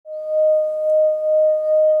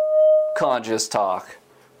Conscious Talk,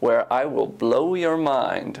 where I will blow your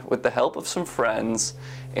mind with the help of some friends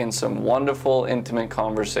in some wonderful, intimate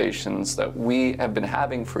conversations that we have been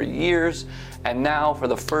having for years, and now for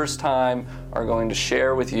the first time are going to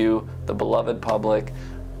share with you, the beloved public,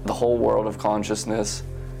 the whole world of consciousness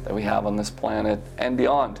that we have on this planet and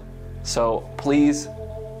beyond. So please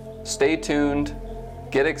stay tuned,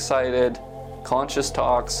 get excited. Conscious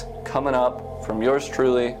Talks coming up from yours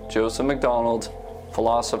truly, Joseph McDonald,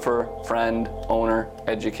 philosopher, friend, owner,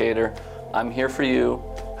 educator. I'm here for you,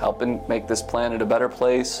 helping make this planet a better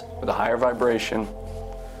place with a higher vibration.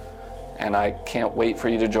 And I can't wait for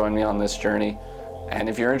you to join me on this journey. And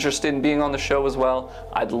if you're interested in being on the show as well,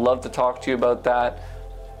 I'd love to talk to you about that.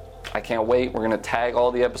 I can't wait. We're going to tag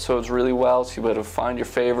all the episodes really well so you'll be able to find your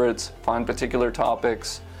favorites, find particular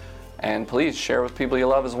topics, and please share with people you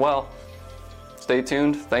love as well. Stay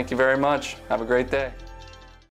tuned. Thank you very much. Have a great day.